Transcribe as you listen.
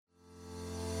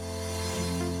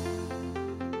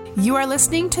You are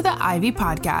listening to the Ivy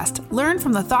Podcast. Learn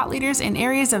from the thought leaders in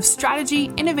areas of strategy,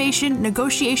 innovation,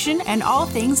 negotiation, and all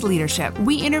things leadership.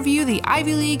 We interview the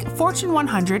Ivy League, Fortune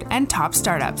 100, and top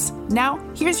startups. Now,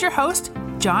 here's your host,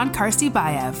 John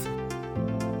Karsi-Bayev.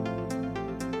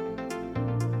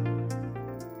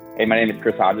 Hey, my name is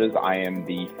Chris Hodges. I am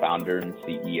the founder and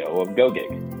CEO of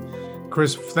GoGig.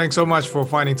 Chris, thanks so much for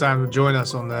finding time to join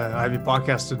us on the Ivy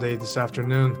Podcast today, this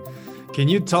afternoon. Can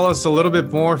you tell us a little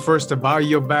bit more first about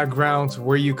your background,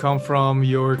 where you come from,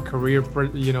 your career,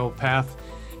 path,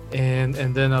 and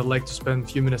then I'd like to spend a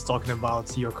few minutes talking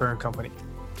about your current company.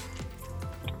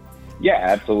 Yeah,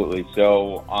 absolutely.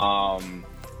 So,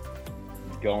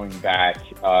 going back,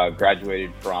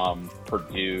 graduated from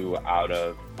Purdue out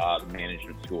of the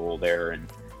management school there in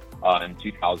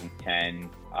 2010.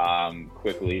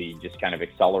 Quickly, just kind of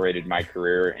accelerated my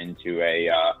career into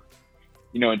a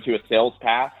sales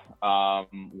path.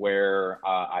 Where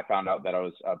I found out that I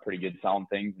was pretty good selling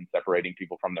things and separating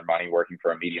people from their money, working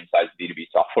for a medium-sized B2B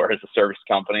software as a service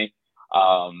company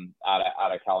out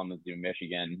of Kalamazoo,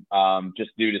 Michigan.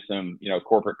 Just due to some,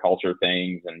 corporate culture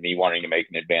things and me wanting to make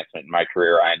an advancement in my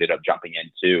career, I ended up jumping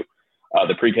into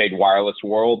the prepaid wireless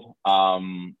world,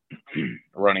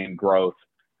 running growth,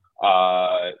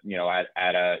 at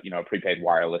a prepaid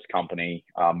wireless company,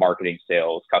 marketing,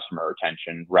 sales, customer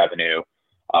retention, revenue.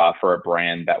 For a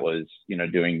brand that was,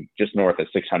 doing just north of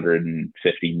 $650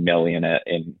 million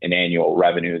in annual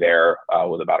revenue there,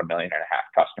 with about 1.5 million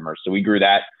customers. So we grew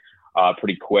that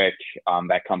pretty quick.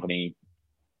 That company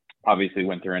obviously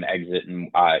went through an exit, and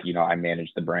I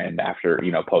managed the brand after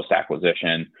post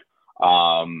acquisition,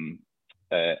 and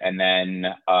then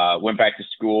went back to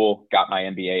school, got my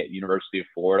MBA at University of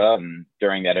Florida, and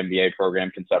during that MBA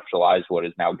program, conceptualized what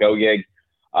is now GoGig.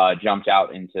 Jumped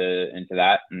out into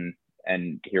that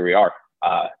and here we are.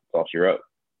 That's all she wrote.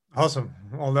 Awesome.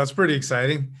 Well, that's pretty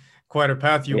exciting. Quite a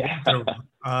path you went through.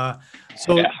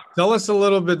 Tell us a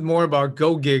little bit more about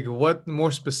GoGig. What,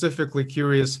 more specifically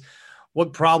curious,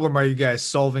 what problem are you guys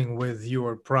solving with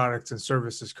your products and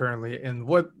services currently? And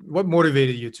what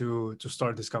motivated you to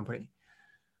start this company?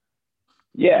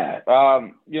 Yeah.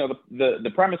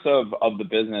 The premise of the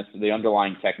business, the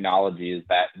underlying technology is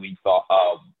that we thought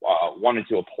wanted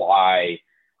to apply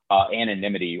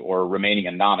anonymity or remaining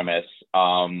anonymous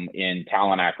in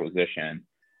talent acquisition.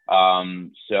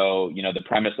 The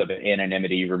premise of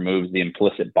anonymity removes the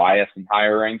implicit bias in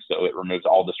hiring. So it removes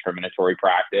all discriminatory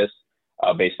practice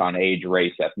based on age,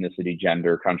 race, ethnicity,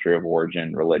 gender, country of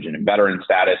origin, religion, and veteran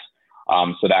status.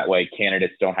 So that way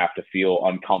candidates don't have to feel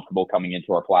uncomfortable coming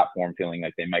into our platform, feeling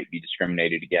like they might be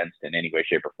discriminated against in any way,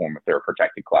 shape, or form if they're a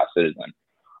protected class citizen.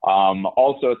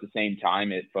 Also, at the same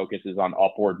time, it focuses on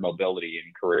upward mobility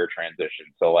and career transition.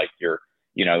 So like you're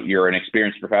an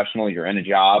experienced professional, you're in a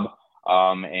job,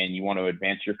 and you want to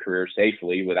advance your career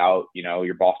safely without,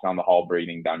 your boss down the hall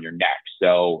breathing down your neck.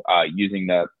 So using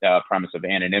the premise of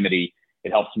anonymity,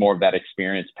 it helps more of that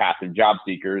experienced passive job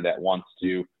seeker that wants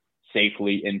to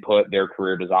safely input their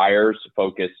career desires,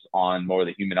 focus on more of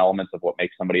the human elements of what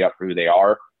makes somebody up for who they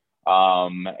are,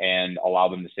 and allow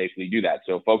them to safely do that.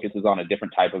 So it focuses on a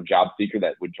different type of job seeker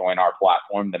that would join our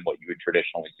platform than what you would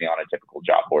traditionally see on a typical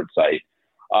job board site.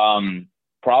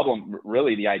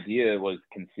 The idea was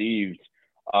conceived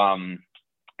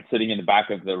sitting in the back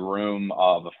of the room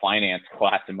of a finance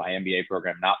class in my MBA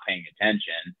program, not paying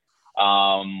attention,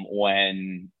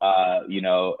 and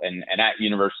at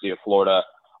University of Florida,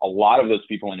 a lot of those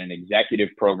people in an executive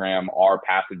program are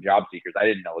passive job seekers. I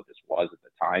didn't know what this was at the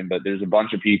time, but there's a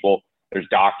bunch of people, there's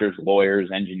doctors, lawyers,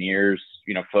 engineers,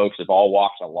 folks of all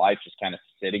walks of life just kind of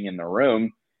sitting in the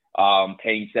room,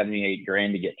 paying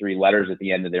 $78,000 to get 3 letters at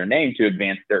the end of their name to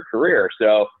advance their career.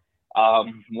 So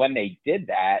when they did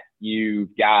that, you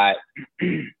got,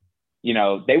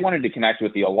 they wanted to connect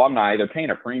with the alumni. They're paying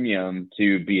a premium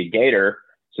to be a Gator.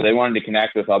 So they wanted to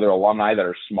connect with other alumni that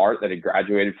are smart, that had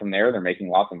graduated from there. They're making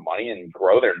lots of money and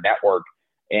grow their network.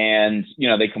 And,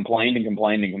 they complained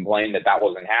that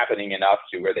wasn't happening enough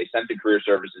to where they sent the career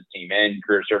services team in.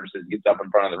 Career services gets up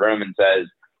in front of the room and says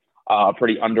a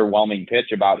pretty underwhelming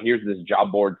pitch about, here's this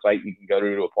job board site you can go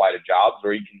to apply to jobs,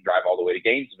 or you can drive all the way to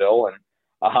Gainesville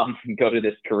and go to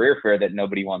this career fair that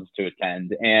nobody wants to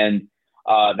attend. And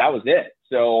that was it.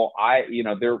 So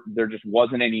there just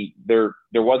wasn't there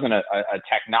wasn't a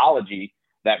technology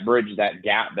that bridged that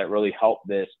gap that really helped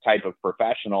this type of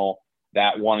professional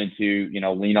that wanted to,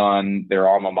 lean on their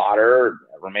alma mater,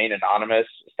 remain anonymous,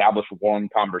 establish warm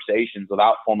conversations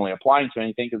without formally applying to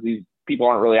anything, because these people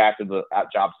aren't really active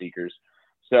at job seekers.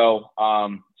 So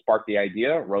sparked the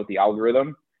idea, wrote the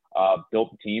algorithm,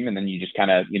 built the team, and then you just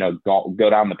kind of, go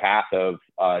down the path of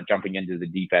jumping into the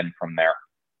deep end from there.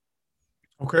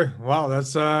 Okay. Wow.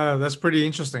 That's pretty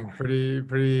interesting. Yeah.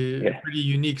 Pretty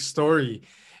unique story.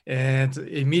 And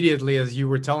immediately, as you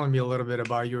were telling me a little bit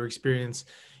about your experience,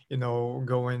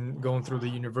 going through the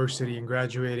university and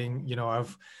graduating,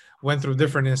 I've went through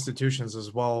different institutions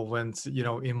as well. Went,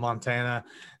 in Montana,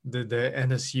 did the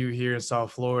NSU here in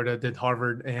South Florida, did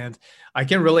Harvard, and I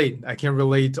can relate. I can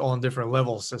relate on different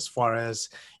levels as far as,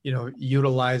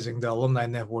 utilizing the alumni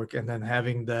network and then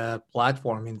having the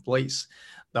platform in place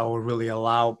that will really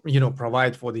allow,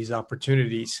 provide for these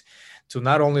opportunities to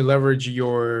not only leverage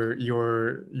your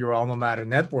alma mater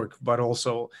network, but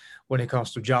also when it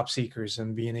comes to job seekers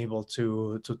and being able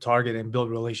to target and build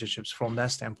relationships from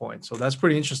that standpoint. So that's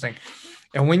pretty interesting.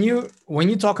 And when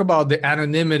you talk about the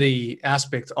anonymity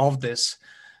aspect of this,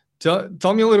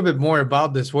 tell me a little bit more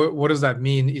about this. What does that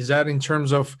mean? Is that in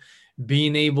terms of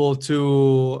being able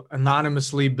to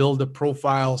anonymously build a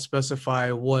profile,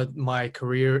 specify what my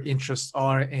career interests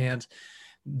are, and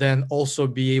then also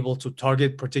be able to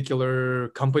target particular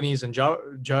companies and job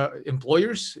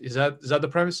employers? Is that the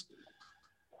premise?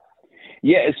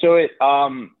 Yeah, so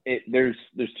there's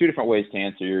two different ways to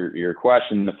answer your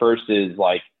question. The first is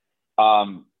like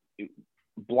um,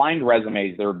 blind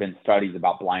resumes. There have been studies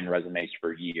about blind resumes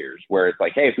for years, where it's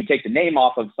like, hey, if we take the name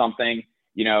off of something,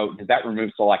 does that remove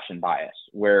selection bias?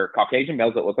 Where Caucasian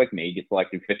males that look like me get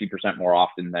selected 50% more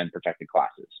often than protected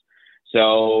classes.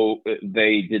 So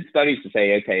they did studies to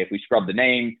say, okay, if we scrub the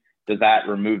name, does that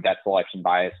remove that selection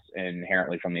bias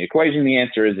inherently from the equation? The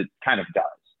answer is it kind of does.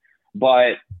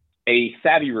 But a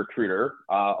savvy recruiter,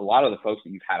 a lot of the folks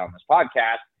that you've had on this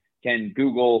podcast can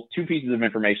Google two pieces of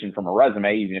information from a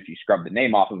resume, even if you scrub the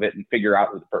name off of it, and figure out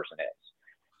who the person is.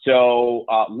 So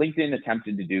LinkedIn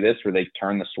attempted to do this where they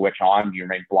turn the switch on. You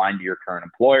remain blind to your current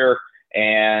employer,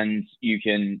 and you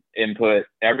can input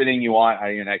everything you want out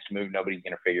of your next move. Nobody's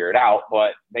going to figure it out.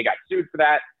 But they got sued for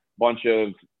that. Bunch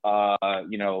of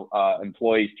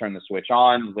employees turned the switch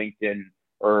on. LinkedIn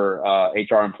or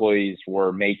HR employees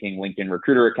were making LinkedIn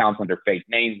recruiter accounts under fake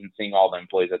names and seeing all the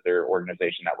employees at their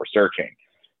organization that were searching.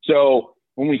 So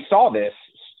when we saw this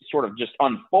sort of just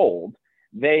unfold,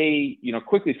 they,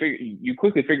 quickly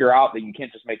figure out that you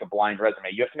can't just make a blind resume.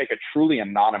 You have to make a truly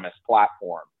anonymous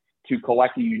platform to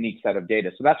collect a unique set of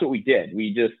data. So that's what we did.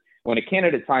 When a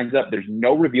candidate signs up, there's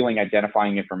no revealing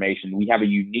identifying information. We have a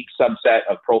unique subset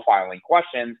of profiling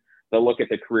questions that look at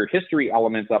the career history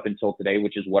elements up until today,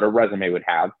 which is what a resume would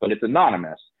have, but it's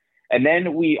anonymous. And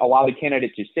then we allow the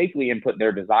candidate to safely input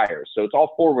their desires. So it's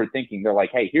all forward thinking. They're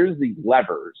like, hey, here's these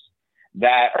levers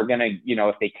that are going to,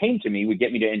 if they came to me, would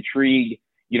get me to intrigue,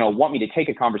 want me to take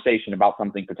a conversation about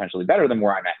something potentially better than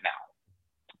where I'm at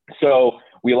now. So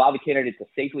we allow the candidate to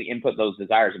safely input those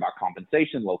desires about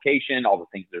compensation, location, all the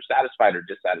things they're satisfied or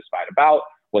dissatisfied about,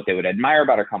 what they would admire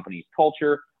about our company's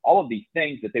culture, all of these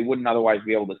things that they wouldn't otherwise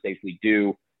be able to safely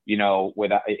do,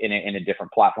 without in a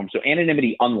different platform. So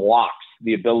anonymity unlocks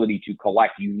the ability to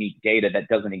collect unique data that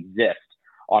doesn't exist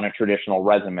on a traditional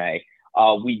resume.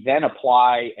 We then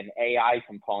apply an AI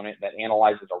component that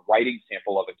analyzes a writing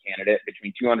sample of a candidate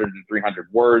between 200 and 300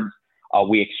 words.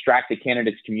 We extract the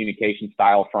candidate's communication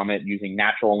style from it using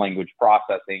natural language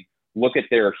processing, look at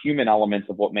their human elements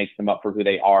of what makes them up for who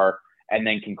they are, and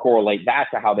then can correlate that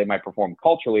to how they might perform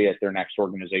culturally at their next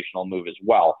organizational move as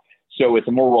well. So it's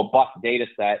a more robust data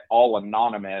set, all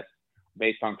anonymous,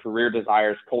 based on career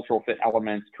desires, cultural fit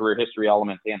elements, career history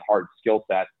elements, and hard skill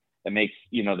sets that makes,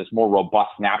 this more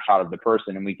robust snapshot of the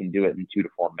person, and we can do it in 2 to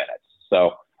 4 minutes.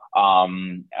 So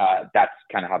that's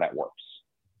kind of how that works.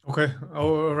 Okay.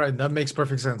 Oh, all right. That makes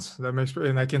perfect sense.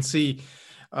 And I can see,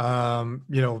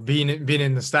 being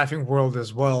in the staffing world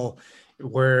as well,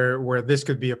 where this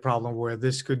could be a problem, where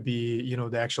this could be,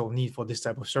 the actual need for this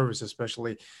type of service,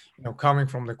 especially, coming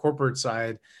from the corporate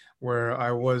side, where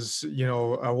I was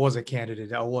a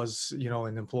candidate, I was,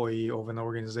 an employee of an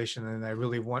organization, and I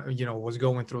really was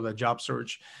going through the job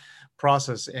search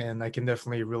process, and I can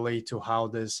definitely relate to how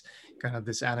this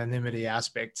anonymity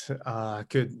aspect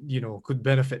could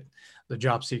benefit the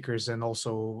job seekers and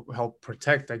also help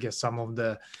protect, I guess, some of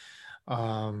the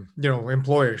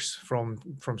employers from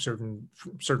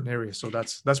certain areas. So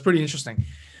that's pretty interesting.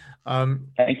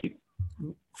 Thank you.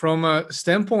 From a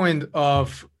standpoint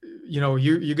of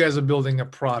you guys are building a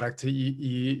product. I'm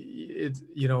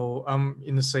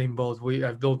in the same boat.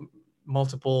 I've built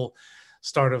multiple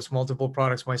startups, multiple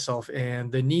products myself,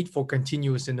 and the need for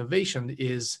continuous innovation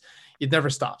it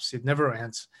never stops. It never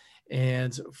ends.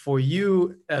 And for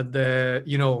you,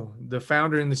 the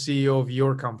founder and the CEO of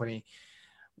your company,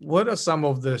 what are some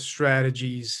of the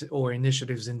strategies or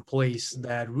initiatives in place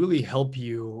that really help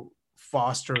you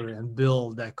foster and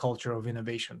build that culture of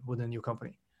innovation within your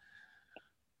company?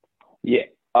 Yeah.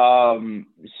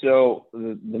 So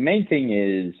the main thing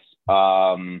is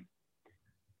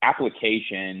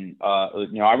application.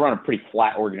 I run a pretty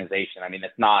flat organization. I mean,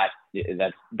 that's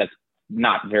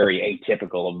not very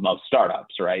atypical of most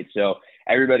startups, right? So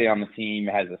everybody on the team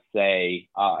has a say,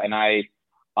 and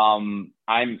I'm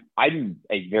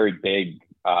a very big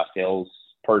sales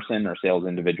person or sales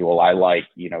individual. I like,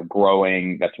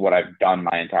 growing. That's what I've done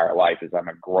my entire life is I'm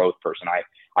a growth person.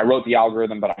 I wrote the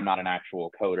algorithm, but I'm not an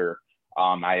actual coder.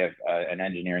 I have an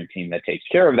engineering team that takes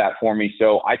care of that for me.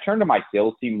 So I turn to my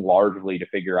sales team largely to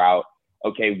figure out,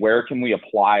 okay, where can we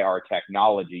apply our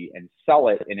technology and sell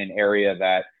it in an area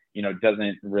that,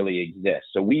 doesn't really exist.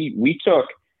 So we took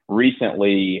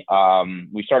recently,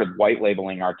 we started white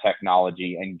labeling our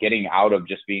technology and getting out of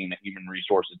just being a human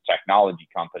resources technology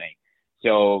company.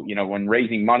 So, when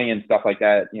raising money and stuff like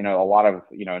that, a lot of,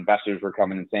 investors were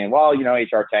coming and saying, well,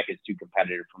 HR tech is too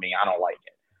competitive for me. I don't like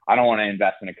it. I don't want to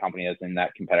invest in a company that's in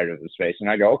that competitive space. And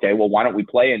I go, okay, well, why don't we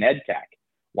play in ed tech?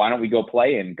 Why don't we go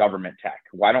play in government tech?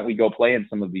 Why don't we go play in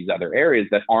some of these other areas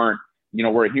that aren't,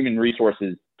 we're a human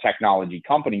resources technology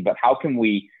company, but how can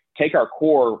we take our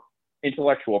core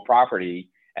intellectual property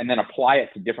and then apply it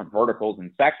to different verticals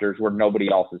and sectors where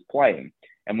nobody else is playing?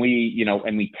 And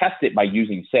we test it by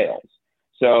using sales.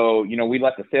 So,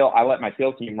 I let my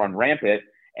sales team run rampant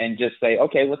and just say,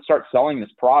 okay, let's start selling this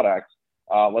product.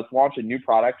 Let's launch a new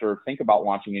product or think about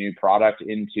launching a new product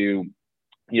into,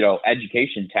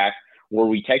 education tech, where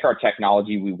we take our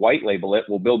technology, we white label it,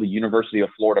 we'll build a University of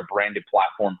Florida branded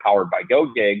platform powered by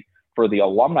GoGig for the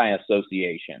alumni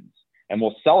associations. And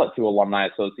we'll sell it to alumni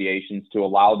associations to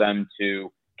allow them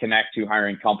to connect to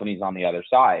hiring companies on the other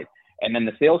side. And then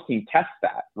the sales team tests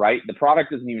that, right? The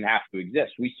product doesn't even have to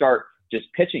exist. We start just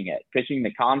pitching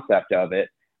the concept of it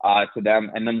to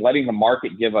them, and then letting the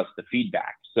market give us the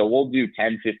feedback. So we'll do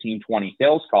 10, 15, 20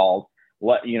 sales calls,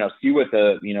 see what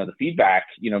the feedback,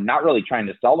 not really trying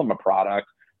to sell them a product,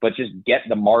 but just get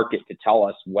the market to tell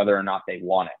us whether or not they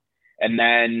want it. And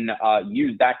then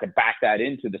use that to back that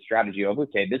into the strategy of,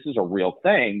 okay, this is a real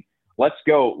thing. Let's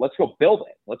go build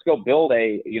it. Let's go build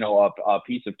a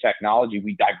piece of technology.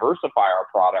 We diversify our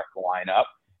product lineup,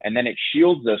 and then it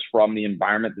shields us from the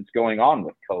environment that's going on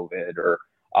with COVID or,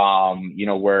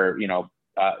 where,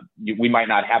 we might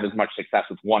not have as much success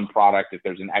with one product. If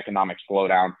there's an economic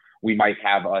slowdown, we might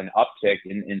have an uptick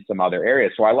in some other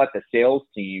areas. So I let the sales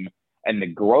team and the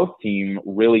growth team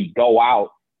really go out,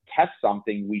 test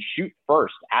something. We shoot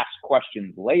first, ask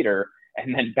questions later,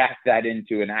 and then back that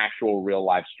into an actual real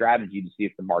life strategy to see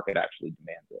if the market actually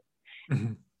demands it.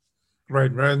 Mm-hmm.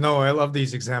 Right. No, I love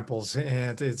these examples,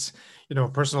 and it's,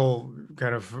 personal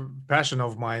kind of passion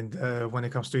of mine when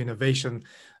it comes to innovation,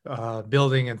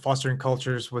 building and fostering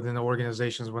cultures within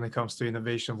organizations. When it comes to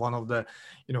innovation, one of the,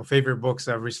 favorite books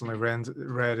I've recently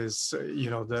read is,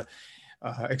 the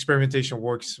Experimentation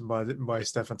Works by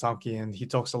Stephen Tomke, and he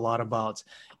talks a lot about,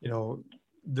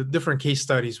 the different case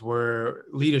studies where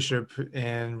leadership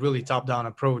and really top-down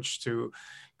approach to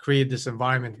create this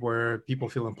environment where people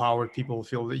feel empowered, people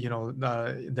feel,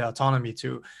 the autonomy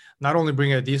to not only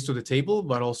bring ideas to the table,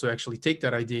 but also actually take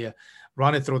that idea,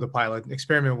 run it through the pilot,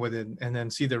 experiment with it, and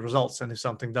then see the results. And if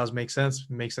something does make sense,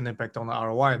 makes an impact on the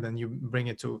ROI, then you bring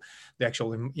it to the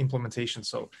actual implementation.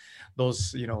 So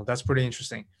those, that's pretty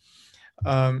interesting.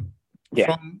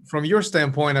 Yeah. From your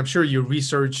standpoint, I'm sure you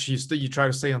research, you try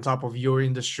to stay on top of your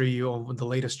industry, or the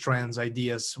latest trends,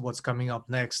 ideas, what's coming up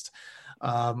next.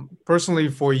 Personally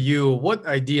for you, what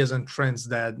ideas and trends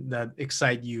that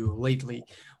excite you lately?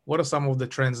 What are some of the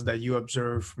trends that you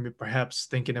observe, perhaps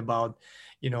thinking about,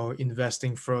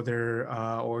 investing further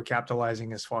or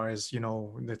capitalizing as far as,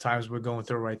 the times we're going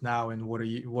through right now? And what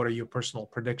are your personal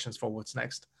predictions for what's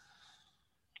next?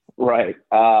 Right.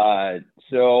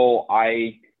 So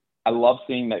I love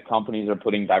seeing that companies are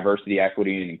putting diversity,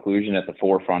 equity, and inclusion at the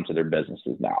forefront of their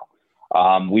businesses now.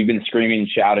 We've been screaming and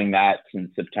shouting that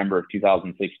since September of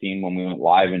 2016 when we went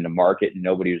live into market, and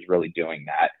nobody was really doing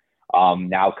that.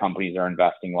 Now companies are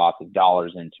investing lots of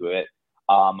dollars into it.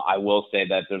 I will say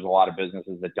that there's a lot of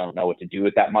businesses that don't know what to do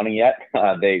with that money yet.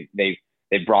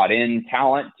 They've brought in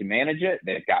talent to manage it.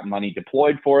 They've got money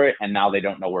deployed for it, and now they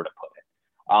don't know where to put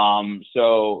it.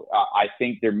 So I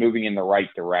think they're moving in the right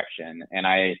direction. And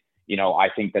I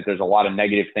think that there's a lot of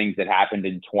negative things that happened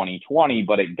in 2020,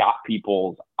 but it got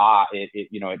people's,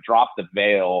 it dropped the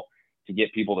veil to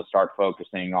get people to start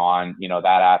focusing on, that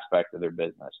aspect of their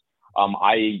business.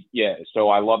 So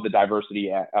I love the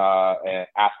diversity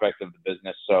aspect of the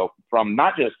business. So from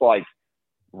not just like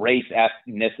race,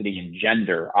 ethnicity, and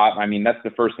gender, I mean, that's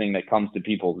the first thing that comes to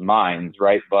people's minds,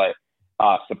 right? But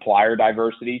supplier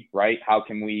diversity, right? How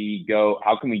can we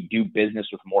do business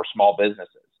with more small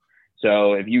businesses?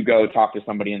 So if you go talk to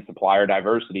somebody in supplier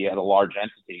diversity at a large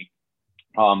entity,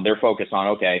 they're focused on,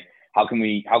 okay, how can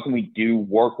we do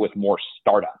work with more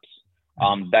startups?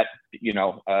 I'm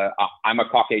a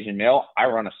Caucasian male. I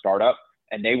run a startup,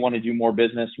 and they want to do more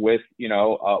business with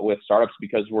startups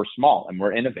because we're small and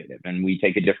we're innovative and we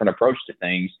take a different approach to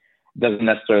things. Doesn't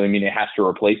necessarily mean it has to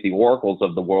replace the oracles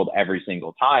of the world every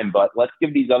single time, but let's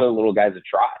give these other little guys a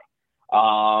try.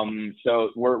 So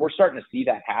we're starting to see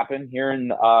that happen here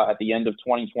at the end of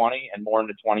 2020 and more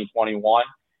into 2021.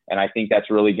 And I think that's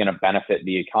really going to benefit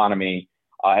the economy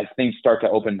as things start to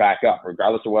open back up,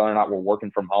 regardless of whether or not we're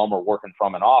working from home or working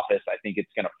from an office. I think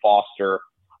it's going to foster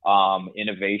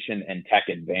innovation and tech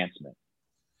advancement.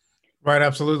 Right,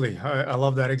 absolutely. I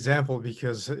love that example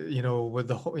because, with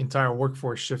the whole entire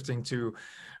workforce shifting to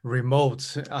remote,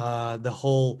 the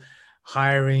whole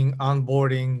hiring,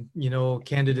 onboarding,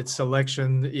 candidate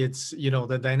selection, it's,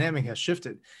 the dynamic has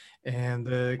shifted, and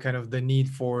the kind of the need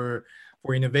for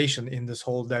innovation in this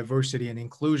whole diversity and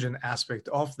inclusion aspect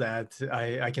of that,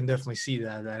 I can definitely see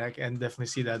that I can definitely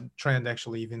see that trend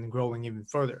actually even growing even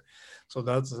further. So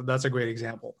that's a great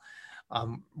example.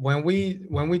 When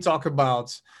we talk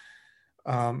about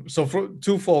so for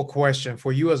twofold question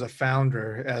for you as a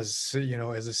founder, as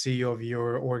as a CEO of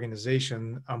your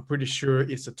organization, I'm pretty sure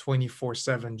it's a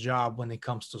 24/7 job when it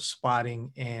comes to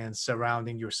spotting and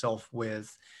surrounding yourself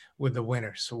with the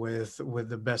winners, with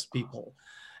the best people.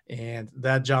 And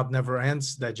that job never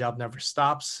ends. That job never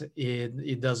stops.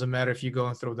 It doesn't matter if you're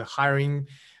going through the hiring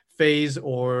phase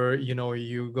or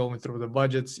you going through the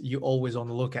budgets. You always on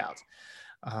the lookout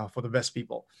for the best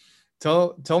people.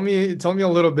 Tell me a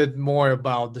little bit more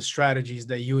about the strategies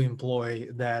that you employ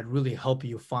that really help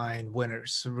you find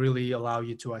winners, really allow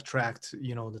you to attract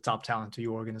the top talent to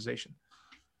your organization.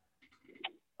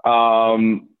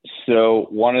 So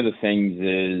one of the things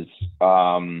is,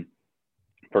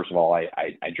 first of all,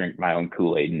 I drink my own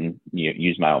Kool-Aid and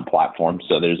use my own platform.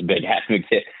 So there's a big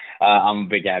advocate. I'm a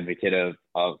big advocate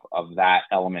of that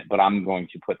element, but I'm going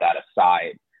to put that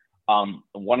aside.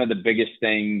 One of the biggest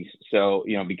things, so,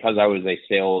 because I was a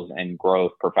sales and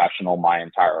growth professional my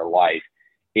entire life,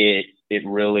 it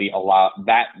really allowed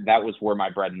that was where my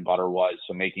bread and butter was.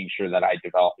 So making sure that I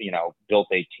built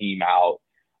a team out,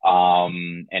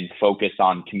 and focus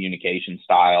on communication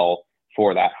style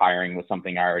for that hiring was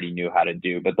something I already knew how to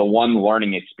do. But the one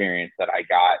learning experience that I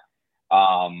got,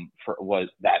 was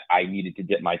that I needed to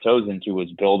dip my toes into was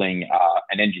building,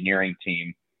 an engineering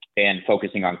team and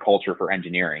focusing on culture for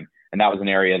engineering. And that was an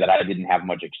area that I didn't have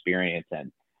much experience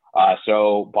in.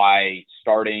 So by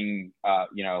starting,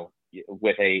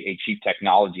 with a chief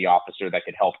technology officer that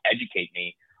could help educate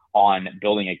me on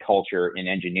building a culture in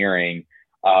engineering,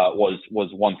 was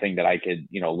one thing that I could,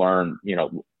 learn,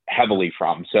 heavily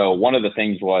from. So one of the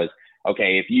things was,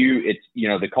 okay,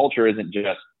 the culture isn't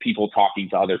just people talking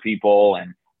to other people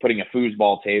and putting a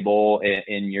foosball table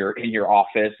in your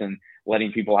office and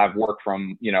letting people have work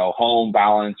from, home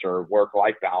balance or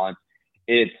work-life balance.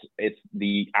 It's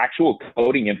the actual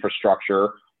coding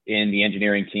infrastructure in the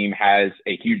engineering team has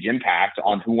a huge impact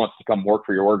on who wants to come work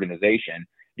for your organization,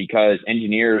 because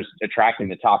engineers attracting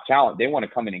the top talent, they want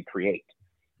to come in and create.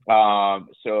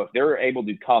 So if they're able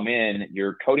to come in,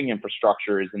 your coding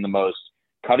infrastructure is in the most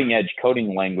cutting edge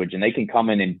coding language, and they can come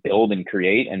in and build and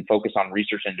create and focus on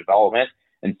research and development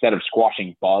instead of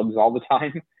squashing bugs all the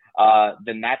time,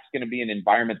 then that's going to be an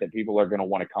environment that people are going to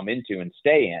want to come into and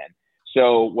stay in.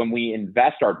 So when we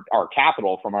invest our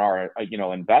capital from our,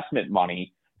 investment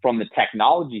money from the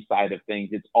technology side of things,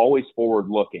 it's always forward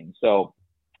looking. So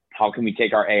how can we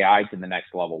take our AI to the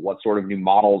next level? What sort of new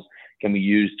models can we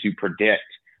use to predict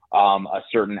a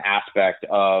certain aspect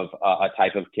of a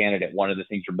type of candidate? One of the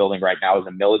things we're building right now is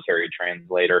a military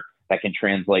translator that can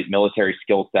translate military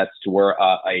skill sets to where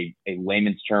a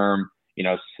layman's term,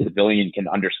 civilian can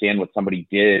understand what somebody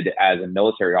did as a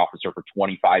military officer for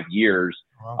 25 years.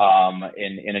 Wow.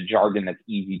 In a jargon that's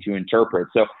easy to interpret.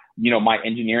 So, my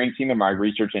engineering team and my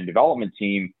research and development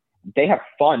team, they have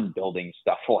fun building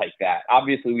stuff like that.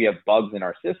 Obviously, we have bugs in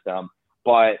our system,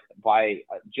 but by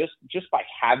just by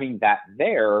having that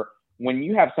there, when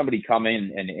you have somebody come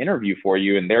in and interview for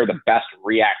you and they're the best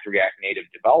React Native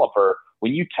developer,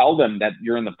 when you tell them that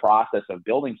you're in the process of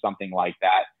building something like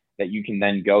that you can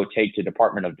then go take to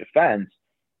Department of Defense,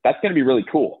 that's going to be really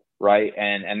cool, right?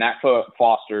 And that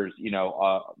fosters,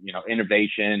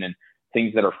 innovation and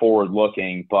things that are forward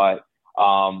looking. But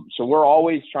so we're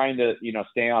always trying to,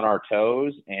 stay on our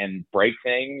toes and break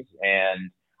things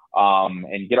and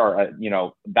and get our,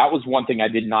 that was one thing I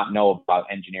did not know about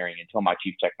engineering until my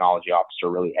chief technology officer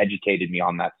really educated me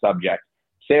on that subject.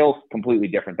 Sales, completely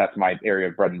different. That's my area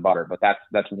of bread and butter, but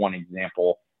that's one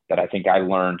example that I think I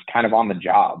learned kind of on the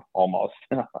job almost.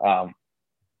 If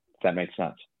that makes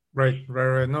sense. Right.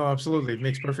 No, absolutely. It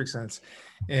makes perfect sense.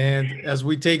 And as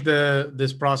we take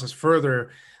this process further,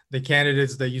 the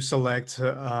candidates that you select,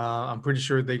 I'm pretty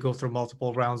sure they go through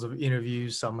multiple rounds of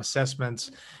interviews, some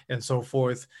assessments, and so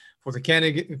forth. For the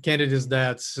candidates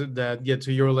that get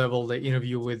to your level, they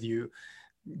interview with you.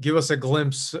 Give us a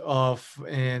glimpse of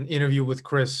an interview with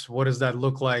Chris. What does that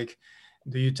look like?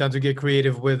 Do you tend to get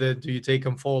creative with it? Do you take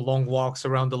them for long walks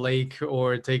around the lake,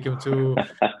 or take them to,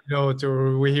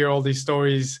 we hear all these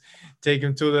stories, take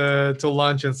them to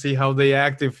lunch and see how they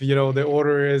act if, the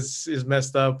order is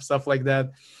messed up, stuff like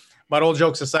that. But all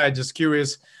jokes aside, just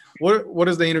curious, what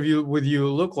does the interview with you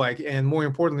look like? And more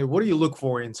importantly, what do you look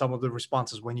for in some of the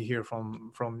responses when you hear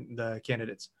from the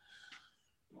candidates?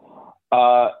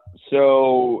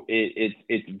 So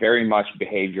it's very much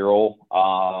behavioral.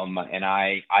 And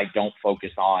I don't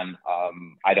focus on,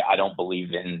 I don't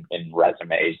believe in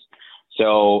resumes.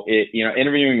 So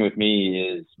interviewing with me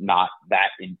is not that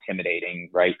intimidating,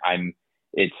 right?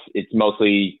 It's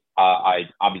mostly, I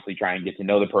obviously try and get to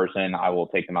know the person. I will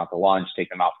take them out to lunch, take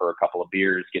them out for a couple of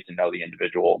beers, get to know the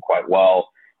individual quite well.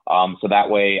 So that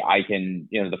way I can,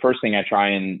 the first thing I try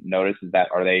and notice is that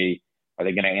are they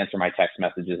going to answer my text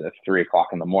messages at 3 o'clock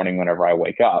in the morning whenever I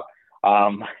wake up?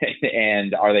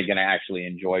 And are they going to actually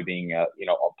enjoy being a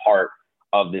part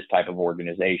of this type of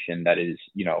organization that is,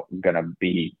 going to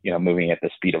be, moving at the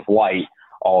speed of light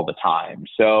all the time?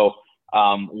 So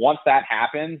once that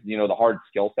happens, the hard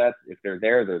skill sets, if they're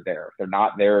there, they're there. If they're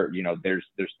not there, there's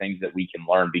things that we can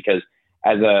learn, because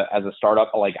as a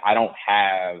startup, like, I don't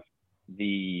have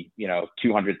the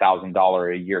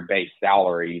 $200,000 a year base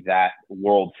salary that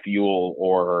World Fuel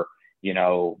or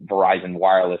Verizon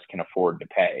Wireless can afford to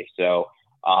pay. So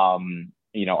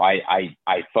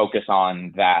I focus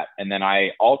on that, and then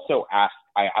I also ask.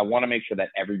 I want to make sure that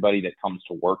everybody that comes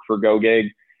to work for GoGig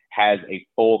has a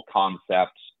full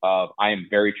concept of. I am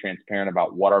very transparent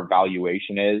about what our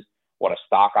valuation is, what a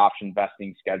stock option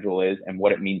vesting schedule is, and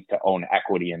what it means to own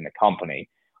equity in the company.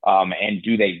 And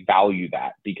do they value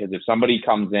that? Because if somebody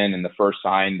comes in and the first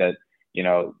sign that,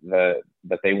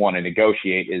 that they want to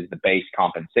negotiate is the base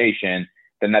compensation,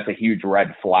 then that's a huge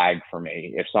red flag for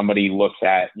me. If somebody looks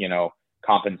at,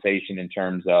 compensation in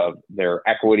terms of their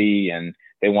equity and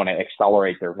they want to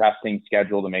accelerate their vesting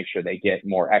schedule to make sure they get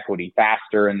more equity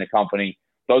faster in the company,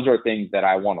 those are things that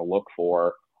I want to look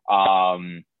for.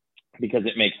 Because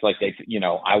it makes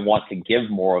I want to give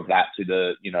more of that to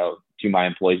to my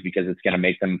employees, because it's going to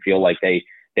make them feel like they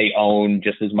own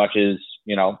just as much as,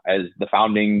 as the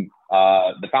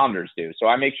founders do. So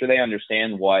I make sure they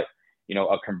understand what,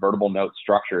 a convertible note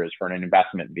structure is for an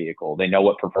investment vehicle. They know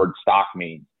what preferred stock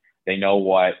means. They know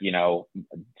what,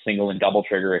 single and double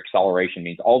trigger acceleration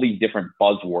means, all these different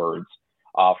buzzwords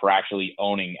for actually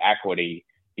owning equity,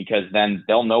 because then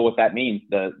they'll know what that means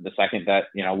the second that,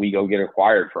 we go get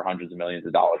acquired for hundreds of millions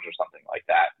of dollars or something like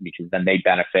that, because then they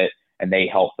benefit and they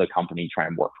help the company try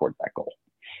and work towards that goal.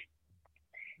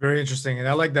 Very interesting. And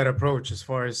I like that approach, as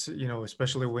far as,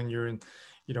 especially when you're in,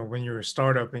 when you're a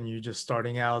startup and you're just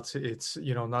starting out, it's,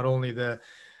 not only the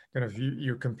kind of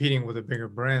you're competing with the bigger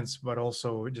brands, but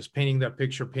also just painting that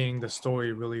picture, painting the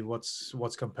story, really what's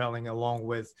compelling, along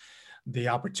with the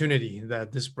opportunity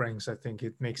that this brings. I think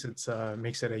it makes it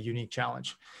a unique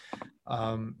challenge.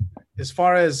 As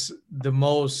far as the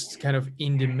most kind of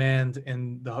in demand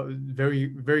and the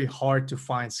very, very hard to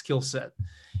find skill set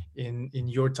in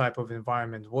your type of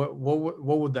environment, what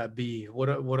would that be? What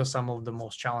are some of the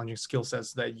most challenging skill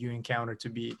sets that you encounter to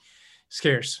be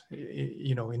scarce,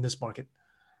 in this market?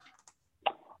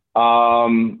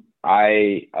 I'm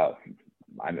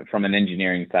from an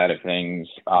engineering side of things.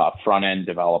 Front end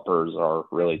developers are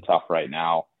really tough right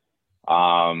now.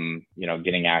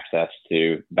 Getting access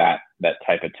to that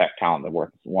type of tech talent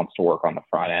that wants to work on the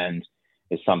front end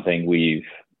is something we've,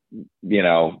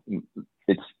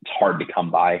 it's hard to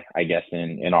come by, I guess,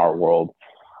 in our world.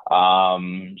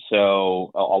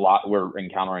 So we're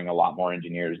encountering a lot more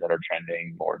engineers that are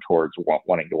trending more towards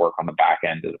wanting to work on the back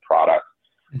end of the product.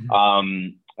 Mm-hmm.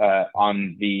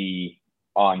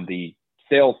 On the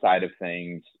sales side of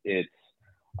things, it's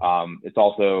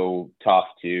also tough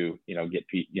to, get,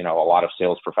 a lot of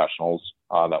sales professionals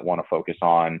that want to focus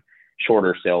on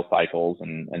shorter sales cycles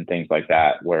and things like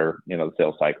that, where, the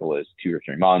sales cycle is 2 or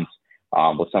 3 months.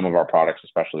 With some of our products,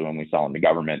 especially when we sell into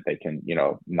government, they can,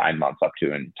 9 months up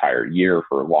to an entire year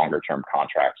for longer term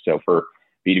contracts. So for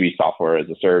B2B software as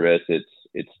a service, it's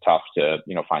it's tough to,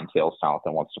 find sales talent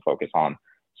that wants to focus on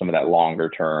some of that longer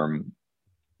term,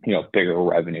 bigger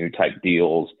revenue type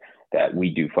deals that we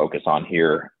do focus on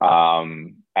here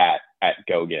at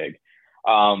GoGig.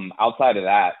 Outside of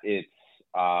that, it's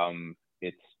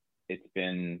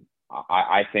been,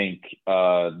 I think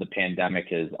the pandemic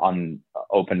has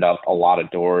opened up a lot of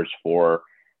doors for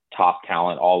top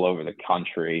talent all over the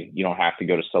country. You don't have to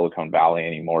go to Silicon Valley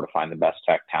anymore to find the best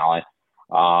tech talent.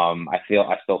 I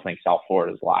still think South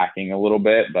Florida is lacking a little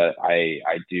bit, but I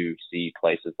do see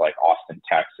places like Austin,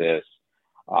 Texas,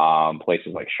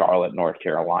 places like Charlotte, North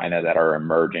Carolina that are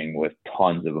emerging with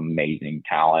tons of amazing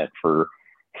talent for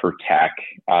tech.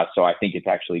 So I think it's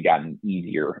actually gotten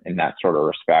easier in that sort of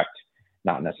respect,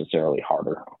 not necessarily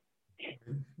harder.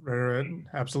 Right.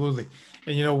 Absolutely.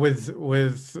 And,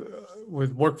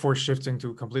 with workforce shifting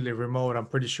to completely remote, I'm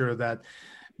pretty sure that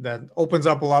opens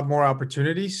up a lot more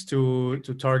opportunities to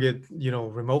target,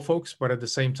 remote folks. But at the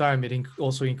same time, it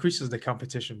also increases the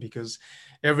competition because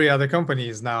every other company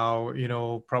is now,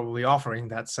 probably offering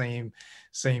that same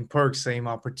perks, same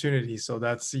opportunity. So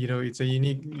that's, it's a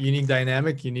unique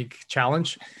dynamic, unique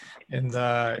challenge. And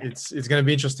it's going to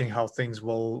be interesting how things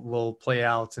will play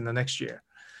out in the next year.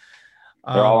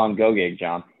 They're all on GoGig,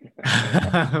 John.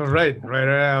 Right,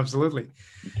 absolutely.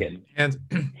 I'm kidding. And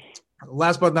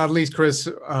last but not least, Chris,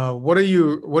 what are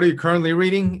you currently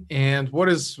reading? And what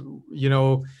is,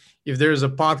 if there's a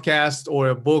podcast or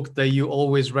a book that you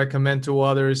always recommend to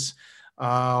others,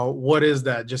 what is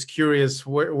that? Just curious,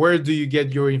 where do you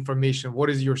get your information? What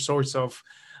is your source of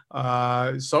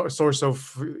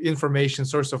information,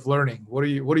 source of learning? What do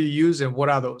you use, and what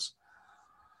are those?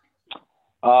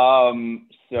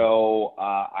 So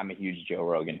I'm a huge Joe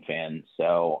Rogan fan.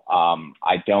 So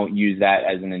I don't use that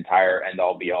as an entire end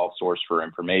all be all source for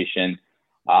information.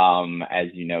 As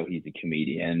you know, he's a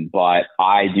comedian, but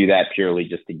I do that purely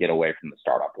just to get away from the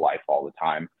startup life all the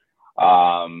time.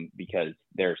 Because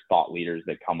there's thought leaders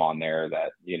that come on there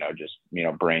that, just,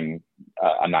 bring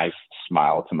a nice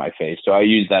smile to my face. So I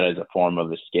use that as a form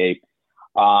of escape.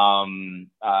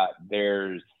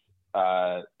 There's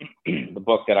the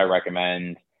book that I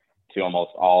recommend to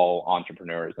almost all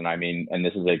entrepreneurs, and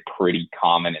this is a pretty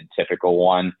common and typical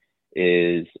one,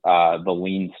 is The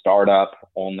Lean Startup.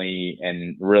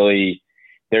 And really,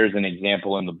 there's an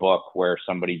example in the book where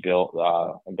somebody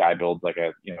a guy builds like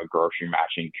a grocery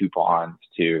matching coupons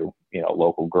to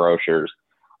local grocers,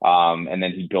 and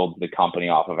then he builds the company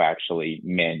off of actually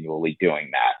manually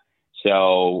doing that.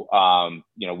 So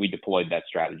we deployed that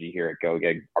strategy here at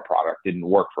GoGig. Our product didn't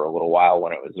work for a little while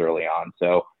when it was early on,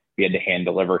 so we had to hand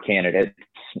deliver candidates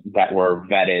that were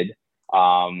vetted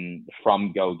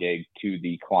from GoGig to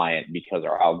the client because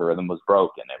our algorithm was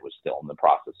broken. It was still in the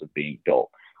process of being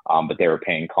built. But they were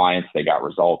paying clients, they got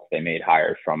results, they made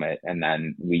hires from it, and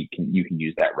then you can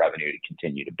use that revenue to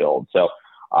continue to build. So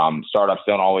startups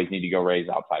don't always need to go raise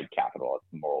outside capital. It's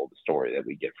the moral of the story that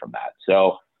we get from that.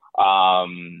 So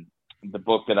the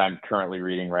book that I'm currently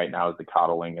reading right now is The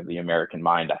Coddling of the American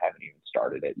Mind. I haven't even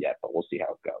started it yet, but we'll see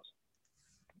how it goes.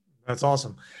 That's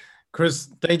awesome. Chris,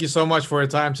 thank you so much for your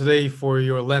time today, for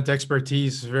your lent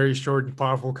expertise. Very short and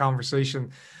powerful conversation.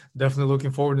 Definitely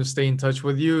looking forward to stay in touch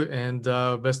with you, and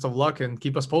best of luck, and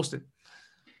keep us posted.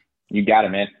 You got it,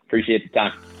 man. Appreciate the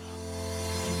time.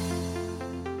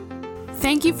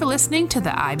 Thank you for listening to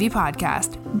the Ivy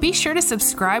Podcast. Be sure to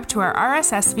subscribe to our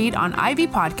RSS feed on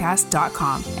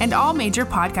ivypodcast.com and all major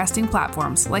podcasting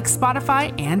platforms like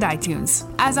Spotify and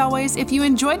iTunes. As always, if you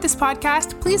enjoyed this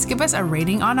podcast, please give us a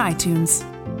rating on iTunes.